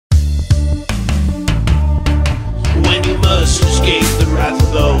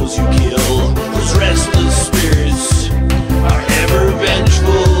to kill. Those restless spirits are ever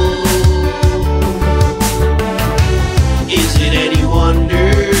vengeful. Is it any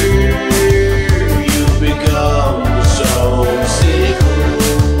wonder you become so cynical?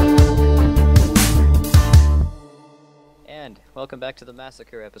 And welcome back to the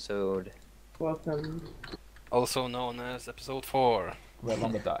massacre episode. Welcome. Also known as episode 4. Red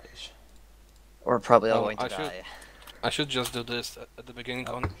on the dice. We're probably all Oh, going to die. I should just do this at the beginning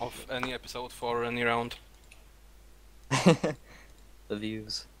of any episode for any round. The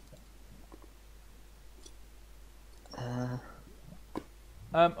views.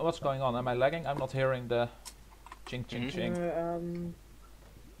 What's going on? Am I lagging? I'm not hearing the ching ching ching.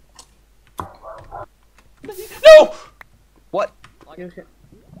 No! What? You okay?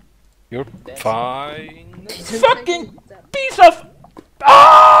 You're That's- fine. Fucking piece of...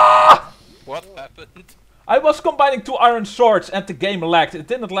 Ah! What happened? I was combining two iron swords and the game lagged. It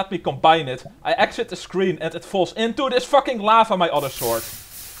didn't let me combine it. I exit the screen and it falls into this fucking lava, my other sword.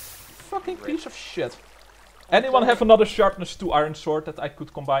 Fucking piece of shit. Anyone have another sharpness 2 iron sword that I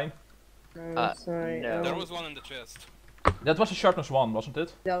could combine? No, sorry. no. There was one in the chest. That was a sharpness 1, wasn't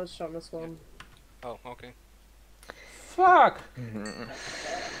it? That was sharpness one. Oh, okay. Fuck!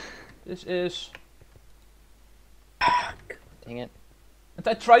 This is... Dang it. And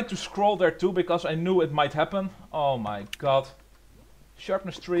I tried to scroll there too because I knew it might happen. Oh my god.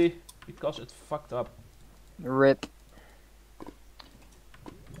 Sharpness 3 because it fucked up. RIP.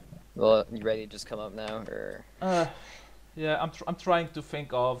 Well, you ready to just come up now, or? Yeah, I'm trying to think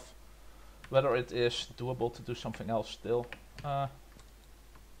of whether it is doable to do something else still.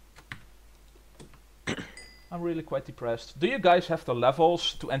 I'm really quite depressed. Do you guys have the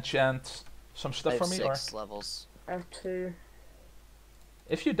levels to enchant some I stuff have for me? Or 6 levels. I have 2.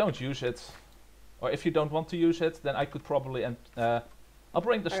 if you don't use it, or if you don't want to use it, then I could probably I'll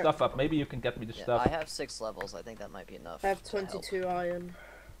bring the stuff up. Maybe you can get me the Yeah, stuff. I have 6 levels. I think that might be enough. I have to help. 22 iron.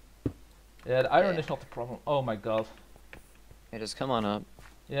 Yeah, the iron Yeah. is not the problem. Oh my god. Hey, just come on up.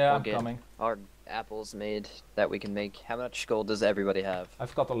 Yeah, We'll I'm get coming. our apples made that we can make. How much gold does everybody have?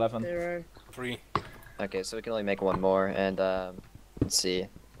 I've got 11. 0. 3. Okay, so we can only make 1 more, and let's see.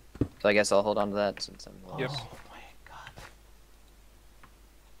 So I guess I'll hold on to that since I'm lost. Yep. Oh my god.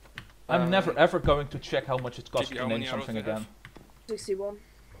 I'm never ever going to check how much it costs Chibi, to how name many arrows something do you have? again. 61.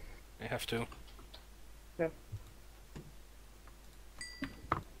 I have 2.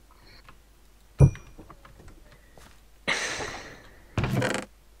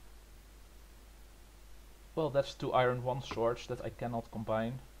 Well, that's 2 iron 1 swords that I cannot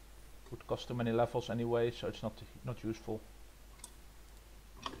combine. Would cost too many levels anyway, so it's not useful.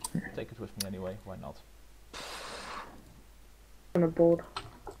 Take it with me anyway, why not? On a board.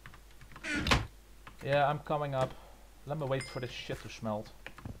 Yeah, I'm coming up. Let me wait for this shit to smelt.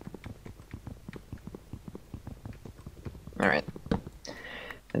 Alright.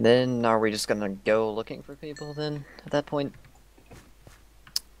 And then, are we just gonna go looking for people then, at that point?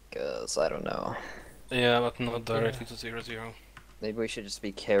 'Cause, I don't know. Yeah, but not directly to 0-0. Maybe we should just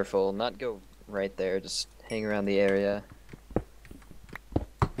be careful, not go right there, just hang around the area.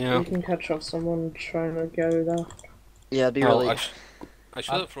 Yeah. You can catch off someone trying to go there. Yeah, it'd be Well, really... I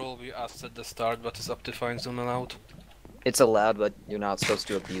should have probably asked at the start, but it's up to fine zone allowed. It's allowed, but you're not supposed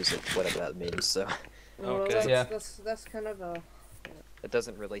to abuse it, whatever that means, so... Well, Okay. that's kind of a... It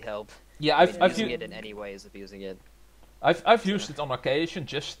doesn't really help. Yeah, I mean, I've using used it in any way is abusing it. I've used it on occasion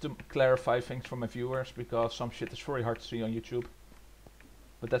just to clarify things for my viewers because some shit is very hard to see on YouTube.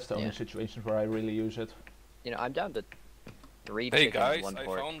 But that's the only Yeah. situations where I really use it. You know, I'm down to 3 Hey chickens, guys, 1 I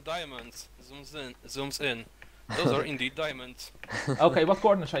pork. found diamonds. Zooms in. Those are indeed diamonds. Okay, what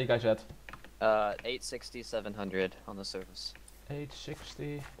coordinates are you guys at? 860, 700 on the surface.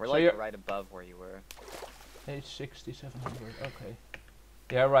 860. We're So like you're right above where you were. 860, 700. Okay.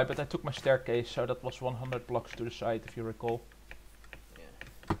 Yeah, right. But I took my staircase, so that was 100 blocks to the side, if you recall.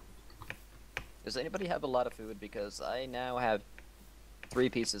 Yeah. Does anybody have a lot of food? Because I now have 3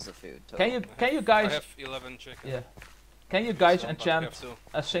 pieces of food. Total. Can you I guys? have 11 chickens. Yeah. Can you guys So, but enchant we have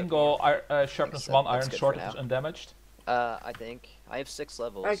to- a single sharpness so. 1 That's iron good sword for that is now. undamaged? I think I have 6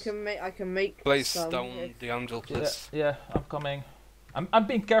 levels. I can make Place some down if- the anvil, Yeah, please. yeah, I'm coming. I'm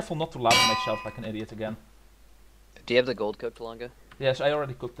being careful not to lather myself like an idiot again. Do you have the gold cooked, Longa? Yes, I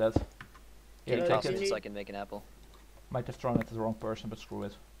already cooked that. Can you Yeah, toss you it need- so I can make an apple? Might have thrown it at the wrong person, but screw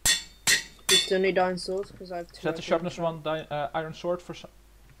it. You still need iron swords because I have 2. Is that the sharpness 1 iron sword for some?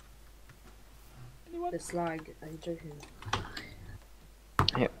 Anyone? This lag. Are you joking?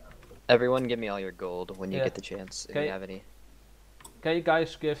 Everyone, give me all your gold when you Yeah. get the chance, if Okay. you have any. Can you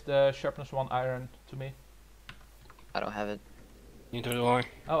guys give the sharpness 1 iron to me? I don't have it. Neither do I.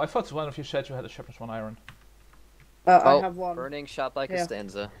 Oh, I thought one of you said you had a sharpness 1 iron. I Oh, have one. burning shot like a Yeah.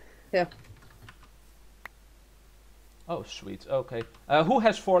 stanza. Yeah. Oh, sweet. Okay. Who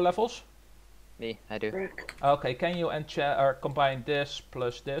has 4 levels? Me, I do. Rick. Okay, can you enchant or combine this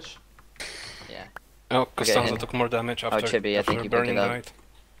plus this? Yeah. Oh, Costanza and- took more damage after, Chibi, I think after you picked burning it up. died.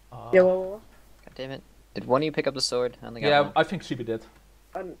 Yeah, well. God damn it. Did one of you pick up the sword? I only got Yeah, one. I think CB did.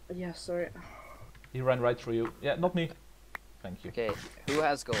 Yeah, sorry. He ran right through you. Yeah, not me. Thank you. Okay, who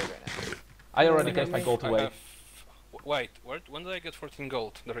has gold right now? I already No, gave my me. gold I away. have... Wait, when did I get 14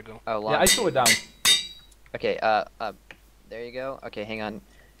 gold? There we go. Oh, Yeah, I threw it down. Okay, there you go. Okay, hang on.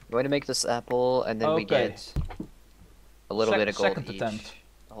 I'm going to make this apple, and then we Okay. get a little bit of gold Second each attempt.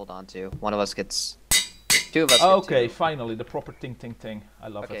 to hold on to. One of us gets... Two of us Okay, get two. finally, the proper ting ting ting. I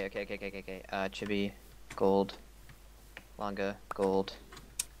love Okay, it. okay. Chibi, gold. Longa, gold.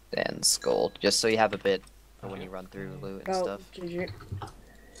 Dan's gold. Just so you have a bit for when you run through loot and Oh, stuff. GG.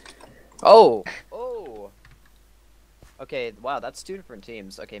 Oh! Oh! Okay, wow, that's 2 different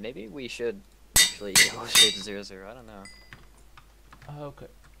teams. Okay, maybe we should actually go straight to 0-0. I don't know. Okay.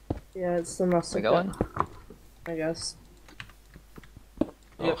 Yeah, it's the massacre. We going? I guess.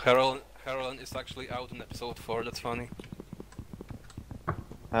 Oh, Yep. Harlan is actually out in episode 4, that's funny.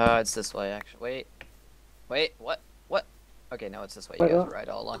 It's this way, actually. Wait, what? Okay, no, it's this way. You Wait, guys what? were right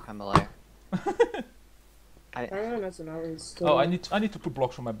all along. I'm a liar. I don't know, that's an hour still. Oh, I need to put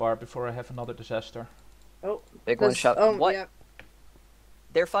blocks on my bar before I have another disaster. Oh, Big one there's- shot. oh, What? Yeah.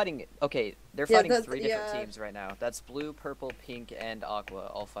 They're fighting. Okay, they're Yeah, fighting that's- 3 different yeah. teams right now. That's blue, purple, pink, and aqua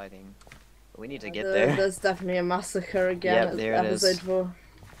all fighting. We need to get There- there. There's definitely a massacre again. Yep, at there it is. episode 4.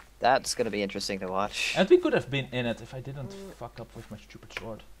 That's gonna be interesting to watch. And we could have been in it if I didn't fuck up with my stupid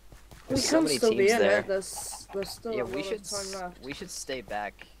sword. We There's so can many still be teams in there. it. There's still Yeah, a lot of time left. we should stay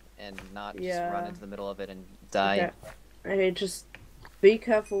back and not just Yeah. run into the middle of it and die. Okay. Hey, just be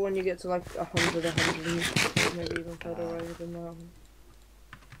careful when you get to like 100, 100, maybe even further away than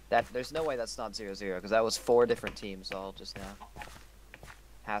that. There's no way that's not 0-0 because that was 4 different teams all just now.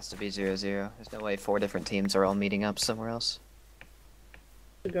 Has to be 0-0. There's no way 4 different teams are all meeting up somewhere else.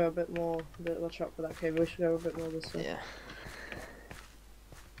 Should go a bit more. Watch out for that cave. We should go a bit more this way. Yeah.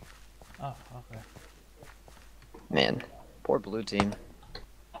 Oh, okay. Man, poor blue team.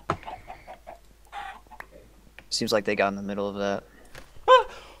 Seems like they got in the middle of that.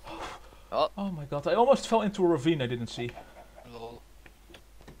 Oh my god, I almost fell into a ravine I didn't see. Lol.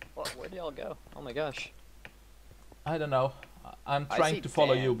 What? Where'd y'all go? Oh my gosh. I don't know. I'm I trying see to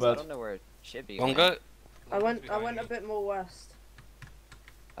follow Dan's. you, I but don't know where Chibi Longa? I went behind a me. bit more west.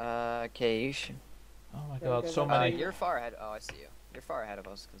 Okay, you should. oh my Yeah, god, go so back. many. You're far ahead. Oh, I see you. You're far ahead of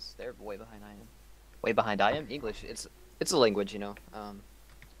us because they're way behind I am. Way behind I am. English. It's a language, you know.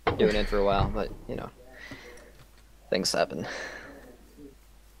 Been doing it for a while, but you know, things happen.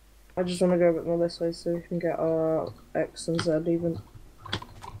 I just want to go a bit more this way so we can get our X and Z even.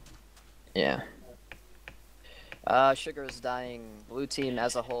 Yeah. Sugar is dying. Blue team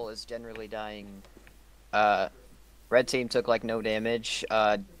as a whole is generally dying. Red team took like no damage.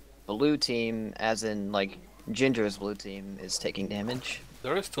 Blue team, as in like Ginger's blue team, is taking damage.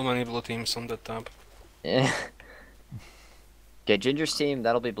 There is too many blue teams on that tab. Yeah. Okay, Ginger's team,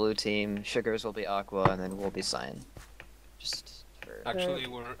 that'll be blue team. Sugar's will be aqua, and then we'll be cyan. Just for... Actually,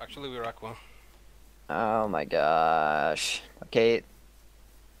 we're aqua. Oh my gosh. Okay,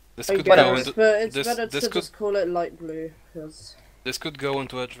 This I could go guess, into but it's this- better this to could- just call it light blue because this could go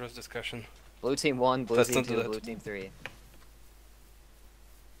into a dress discussion. blue team 1, blue Let's team not do 2, that. blue team 3.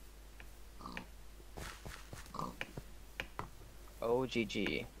 Oh,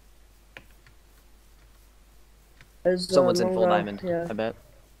 GG. there's Someone's in full longer- diamond, Yeah. I bet.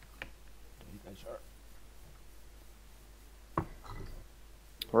 You guys are.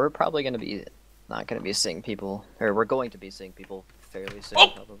 We're probably gonna be not gonna be seeing people, or we're going to be seeing people fairly soon, Oh!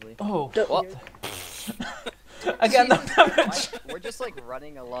 probably. Oh, What? again, no Jesus, damage. We're just like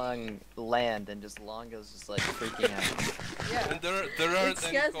running along land, and just Longa's just like freaking out. Yeah. And there aren't any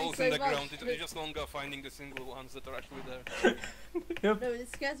scares me holes so in the much ground. It's that- just Longa finding the single ones that are actually there. No,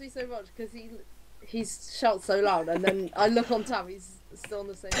 it scares me so much because he shouts so loud, and then I look on tab, he's still on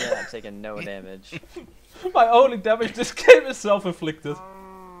the same. Yeah, I'm taking no damage. My only damage this game is self-inflicted.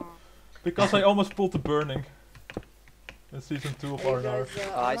 Because I almost pulled the burning. In season 2 of Hey, R&R. guys,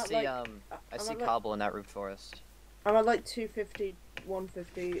 Oh, I I'm at, see. like, I I'm see at, like- cobble in that root forest. I'm at like 250,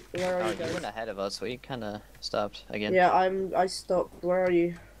 150. Where are Oh, you you guys? went ahead of us. We kind of stopped again. Yeah, I stopped. Where are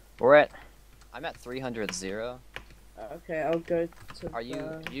you? I'm at 300 0. Okay, I'll go to. Are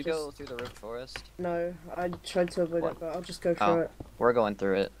you? You just- go through the root forest. No, I tried to avoid What? it, but I'll just go through Oh. it. We're going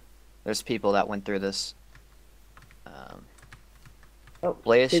through it. There's people that went through this. Oh,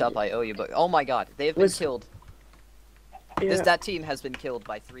 Blaze did- shop, I owe you, but oh my god, they have been Was- killed. Yeah, That team has been killed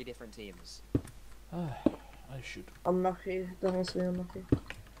by 3 different teams. I should. unlucky. That must be unlucky.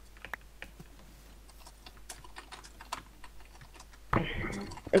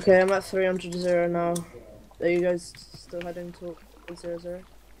 Okay, I'm at 300 now. Are you guys still heading towards 0-0?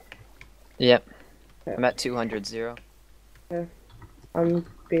 Yep. Okay. I'm at 200-0. I'm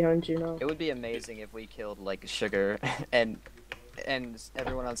behind you now. It would be amazing if we killed like Sugar and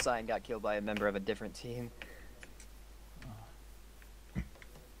everyone on sign got killed by a member of a different team.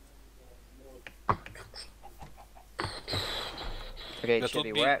 Okay, That Chibi, would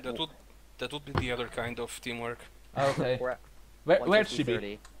be we're at that would be the other kind of teamwork. Okay. we're at Where's CB?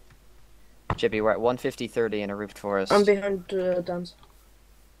 150-30. Chibi, we're at 150-30 in a roofed forest. I'm behind Dan's.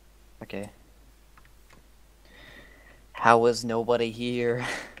 Okay. How was nobody here?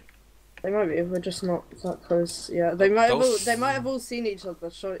 They might be. We're just not that close. Yeah, they might have. Those- They might have all seen each other,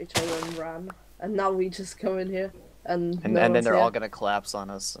 shot each other, and ran. And now we just come in here, and And no then one's they're here. all gonna collapse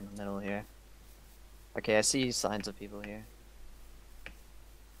on us in the middle here. Okay, I see signs of people here.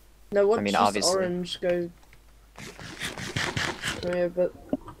 No, watch I mean, just obviously. orange go. Yeah, but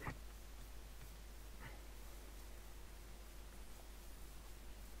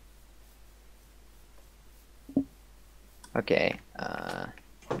Okay, I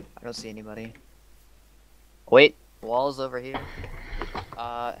don't see anybody. Wait, wall's over here.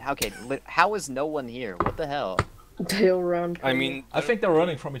 Okay, how is no one here? What the hell? they all ran. I mean, I think they're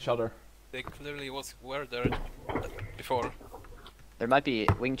running from each other. they clearly were there before. There might be.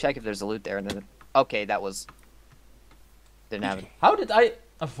 We can check if there's a loot there. And then, okay, that was. Didn't happen. How did I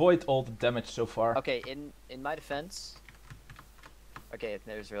avoid all the damage so far? Okay, in my defense. Okay,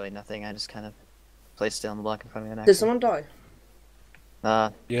 there's really nothing. I just kind of placed it on the block in front of me. Did someone die?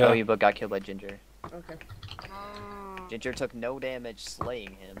 Yeah. Oh, you but got killed by Ginger. Okay. Ginger took no damage,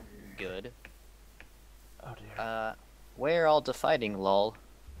 slaying him. Good. Oh dear. Where all the fighting, lol?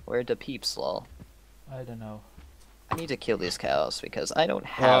 Where the peeps, lol? I don't know. I need to kill these cows because I don't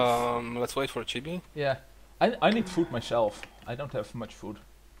have. Let's wait for Chibi. Yeah. I need food myself. I don't have much food.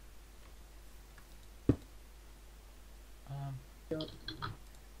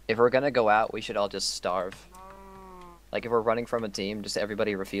 If we're gonna go out, we should all just starve. Like if we're running from a team, just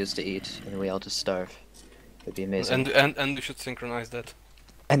everybody refuse to eat, and we all just starve. It'd be amazing. And we should synchronize that.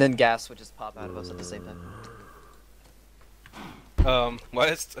 And then gas would just pop out of us at the same time. Why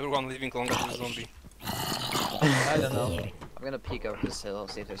is everyone leaving longer than the zombie? I don't know. I'm gonna peek over this hill,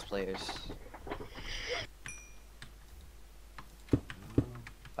 see if there's players.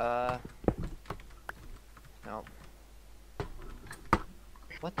 No.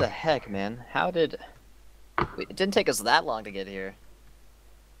 What the heck, man? How did... It didn't take us that long to get here.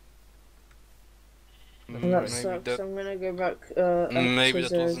 And that sucks. I'm gonna go back. Maybe to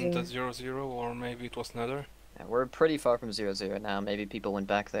that wasn't 0-0. at 0-0, or maybe it was Nether. Yeah, we're pretty far from 0-0 now. Maybe people went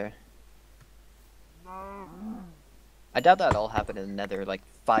back there. I doubt that all happened in Nether, like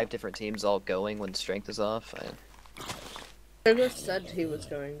 5 different teams all going when strength is off. Sugar said he was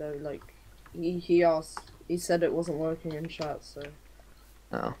going though. Like he asked. He said it wasn't working in chat. So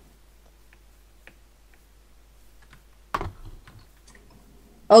Oh.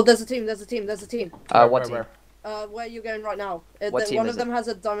 oh, there's a team. There's a team. There's a team. What team? Where are you going right now? What team one is of them it? has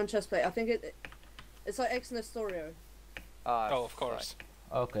a diamond chestplate. I think it's like Ex Nestorio. Oh, of course.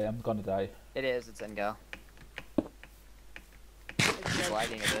 Okay, I'm gonna die. It is, it's Engal. It's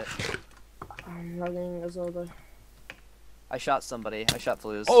lagging a bit. I'm lagging as well though. I shot somebody. I shot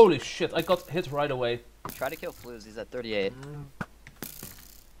Fluz. Holy shit, I got hit right away. Try to kill Fluz, he's at 38.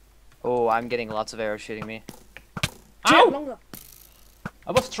 Oh, I'm getting lots of arrows shooting me. Ow! Longer.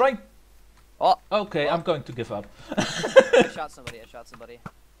 I was trying... Oh! Okay, Oh. I'm going to give up. I shot somebody.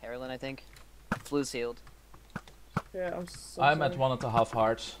 Harlan, I think. Fluz healed. Yeah, I'm so I'm sorry. at 1.5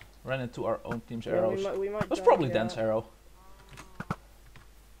 hearts. Ran into our own team's Yeah, arrows. we might That's die, probably yeah. Dan's arrow.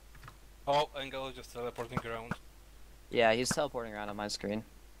 Oh, Engel is just teleporting around. Yeah, he's teleporting around on my screen.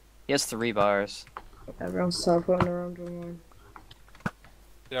 He has 3 bars. Everyone's teleporting around online.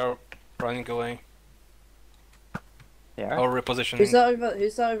 They are running away. They are? Or repositioning. Who's that over?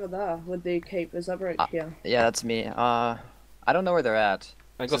 Who's that over there with the cape? Is that right? Yeah. Yeah, that's me. I don't know where they're at.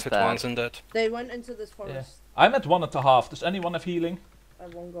 I This got is hit bad. once in that. They went into this forest. I'm at 1.5. Does anyone have healing? I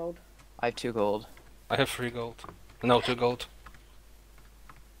have 1 gold. I have 2 gold. I have 3 gold. No, 2 gold.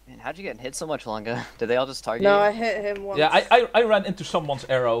 Man, how'd you get hit so much longer? Did they all just target No, you? I hit him once. Yeah, I ran into someone's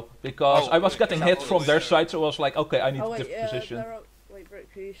arrow because Oh, I was wait, getting shot hit all the from way their there. side, so I was like, okay, I need Oh to wait, shift position. they're all... Wait, Brick,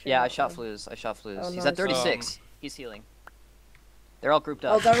 who you shooting Yeah, I at shot then? Fluz. I shot Fluz. Oh, He's nice. at 36. He's healing. They're all grouped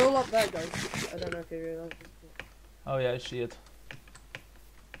Oh, up. they're all up there, guys. I don't know if you realize. Oh yeah, I see it.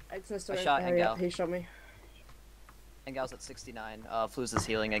 Exodus, I shot Engel. He shot me. Engel's at 69. Flus is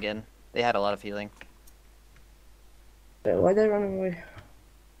healing again. They had a lot of healing. Wait, why are they running away?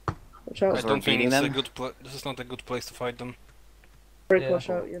 Watch out. Because I we're don't think beating this is a them. good this is not a good place to fight them. Break, Yeah. watch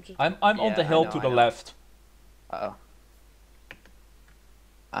out. You're just... I'm on Yeah, the I hill know, to I the know. left. Uh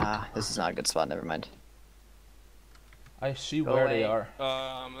oh. This is not a good spot. Never mind. I see Go where away. they are.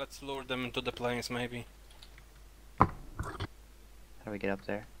 Let's lure them into the plains maybe. How do we get up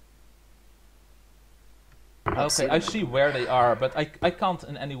there? Oh, Okay, I see where they are, but I can't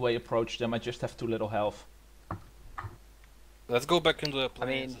in any way approach them. I just have too little health. Let's go back into the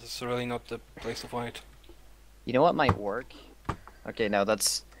plains. mean- This is really not the place to fight. You know what might work? Okay, no,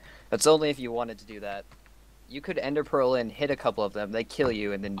 that's only if you wanted to do that. You could Ender Pearl in, hit a couple of them, they kill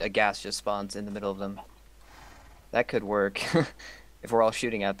you, and then a gas just spawns in the middle of them. That could work if we're all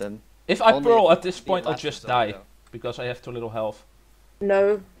shooting at them. If I Only pearl if at this the point, I'll last just resort, die though. because I have too little health.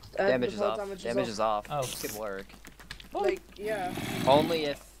 No. Damage the is pearl off. Damage Damage is is off. Oh. This could work. Like, yeah. Only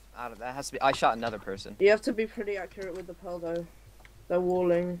if I don't, that has to be. I shot another person. You have to be pretty accurate with the pearl though. They're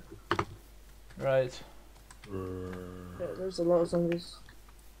walling. Right. Yeah, there's a lot of zombies.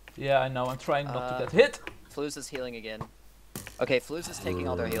 Yeah, I know. I'm trying not to Uh, get hit. Flus is healing again. Okay, Flus is taking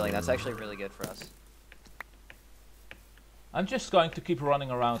all their healing. That's actually really good for us. I'm just going to keep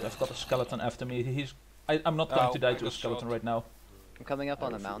running around. I've got a skeleton after me. I'm not going Ow, to die I to a got skeleton shot. right now. I'm coming up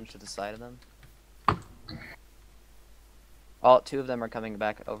on the mountain to the side of them. Oh, two of them are coming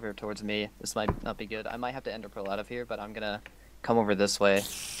back over towards me. This might not be good. I might have to Ender Pearl out of here, but I'm gonna come over this way.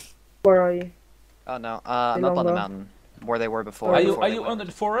 Where are you? Oh no, I'm up on the mountain where they were before. Are you before they under went.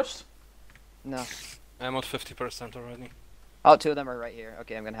 the forest? No. I'm at 50% already. Oh, two of them are right here.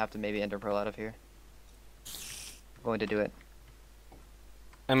 Okay, I'm gonna have to maybe Ender Pearl out of here. I'm going to do it.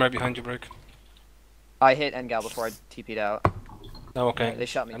 I'm right behind you, Brick. I hit Engal before I TP'd out. Oh, okay. They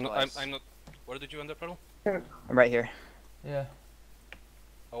shot me I'm not. twice. I'm not. Where did you end up, Pearl? I'm right here. Yeah.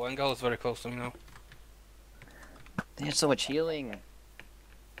 Oh, Engel is very close to me now. They have so much healing.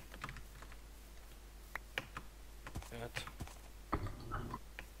 Yet.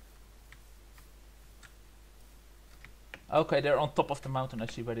 Okay, they're on top of the mountain. I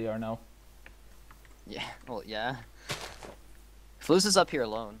see where they are now. Yeah, well, yeah. Flus is up here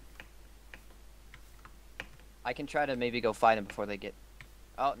alone. I can try to maybe go fight him before they get...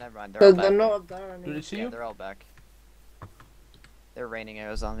 Oh, never mind. They're all They're back. not up there Do anymore. they see Yeah, you? they're all back. They're raining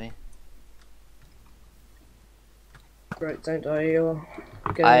arrows on me. Right, don't die. You're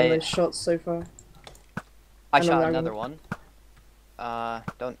getting I- those shots so far. I And shot I'm another lagging. one.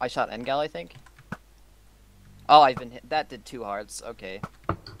 Don't... I shot Engal, I think. Oh, I've been hit. That did 2 hearts. Okay.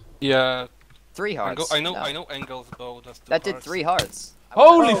 Yeah. 3 hearts. I know. No. I know. Engel's bow. That's That did 3 hearts. I was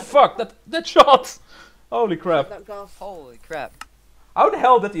Holy at- fuck! That shot! Holy crap! That gas. Holy crap. How the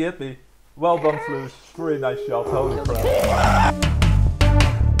hell did he hit me? Well done, Flus. Very nice shot. Holy crap.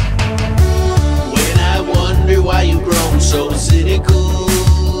 When I wonder why you've grown so cynical,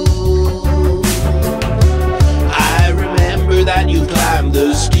 I remember that you climbed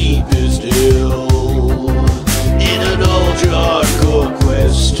the steepest hill in an ultra-hardcore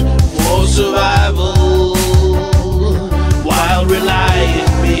quest for survival, while relying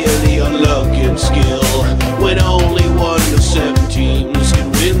merely on luck and skill, when only 1 of 7 teams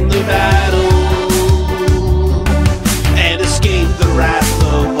can win the battle and escape the wrath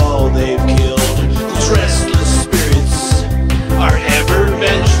of all they've killed. Those restless spirits are ever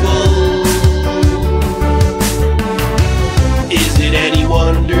vengeful. Is it any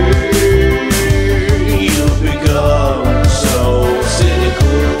wonder you've become so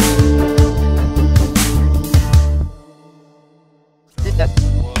cynical? Did that...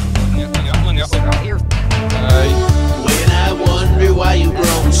 Out here. When I wonder why you've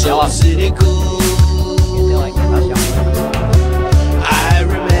grown so cynical, They're like, I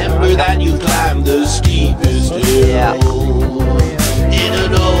remember that you climbed the steepest hill Yeah. in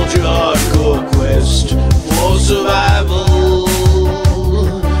an ultra-hardcore quest for survival,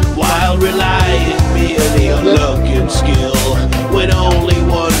 while relying merely on luck and skill, when only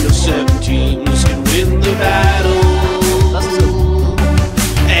 1 of 7 teams can win the battle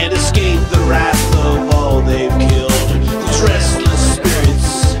and escape the wrath of all they've killed. Those restless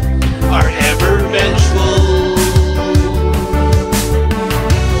spirits are ever vengeful.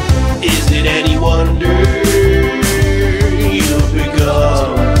 Is it any wonder you've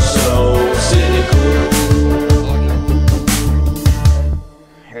become so cynical?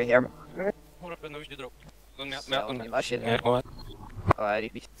 Here. Ja, Ja, shit. ja, ja.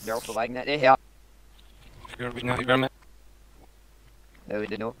 They're also like that. Yeah. Ik ben met. No, we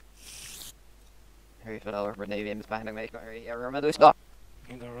didn't know. Harry fell over. Navy is behind me. Harry, remember this stuff.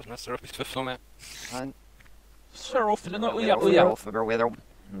 Ieder was master of his film. Han Zero for the no. ja, Ja, ja. of er weer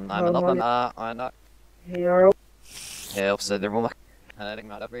I'm up on that. Hero. Help så det var jag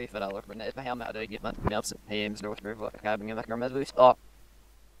tänkte att brief för alla för det är hemma det gick man med sig hem så då för vad kan jag med med